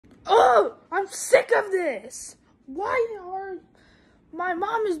Oh, I'm sick of this. Why are my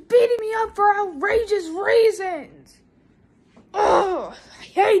mom is beating me up for outrageous reasons? Oh, I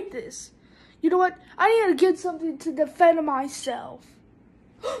hate this. You know what? I need to get something to defend myself.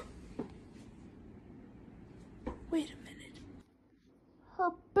 Wait a minute.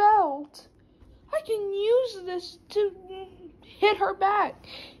 Her belt. I can use this to hit her back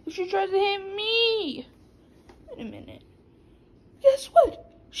if she tries to hit me. Wait a minute. Guess what?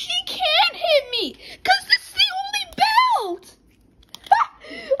 She can't hit me because this is the only belt.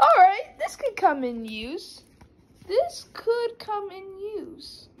 Alright, this could come in use. This could come in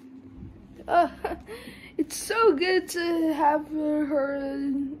use. It's so good to have her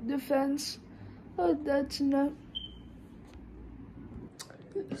defense. Oh, that's enough.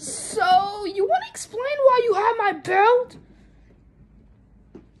 So, you want to explain why you have my belt?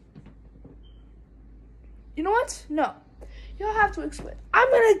 You know what? No. You don't have to explain. I'm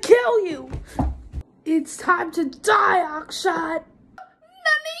gonna kill you. It's time to die, Akshat.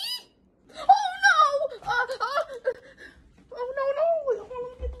 Nani? Oh no! Oh no!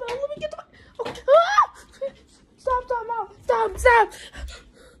 Let me get the belt. Okay. Ah! Stop, Mom. Stop.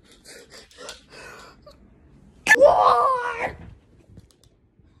 What?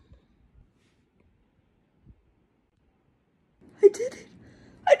 I did it.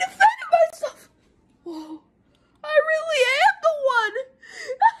 I defended myself. Whoa. I really am the one.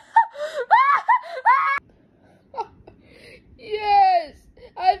 Yes,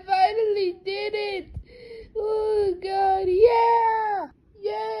 I finally did it. Oh God, yeah.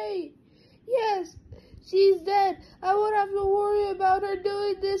 Yay. Yes, she's dead. I won't have to worry about her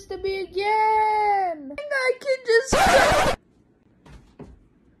doing this to me again. I can just...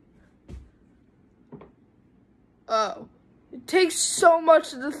 Oh. It takes so much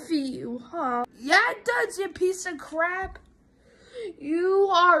to defeat you, huh? Yeah, it does, you piece of crap. You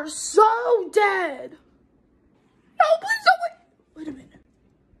are so dead. No, please don't wait. Wait a minute.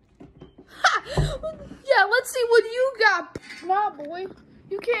 Ha! Yeah, let's see what you got. Nah, boy.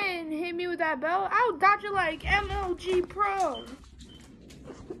 You can't hit me with that belt. I'll dodge it like MLG Pro.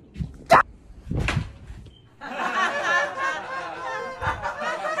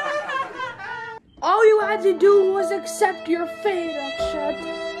 All you had to do was accept your fate,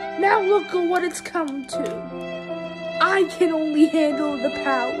 Akshat. Now look at what it's come to. I can only handle the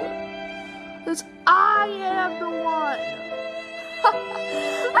power. Because I am the one.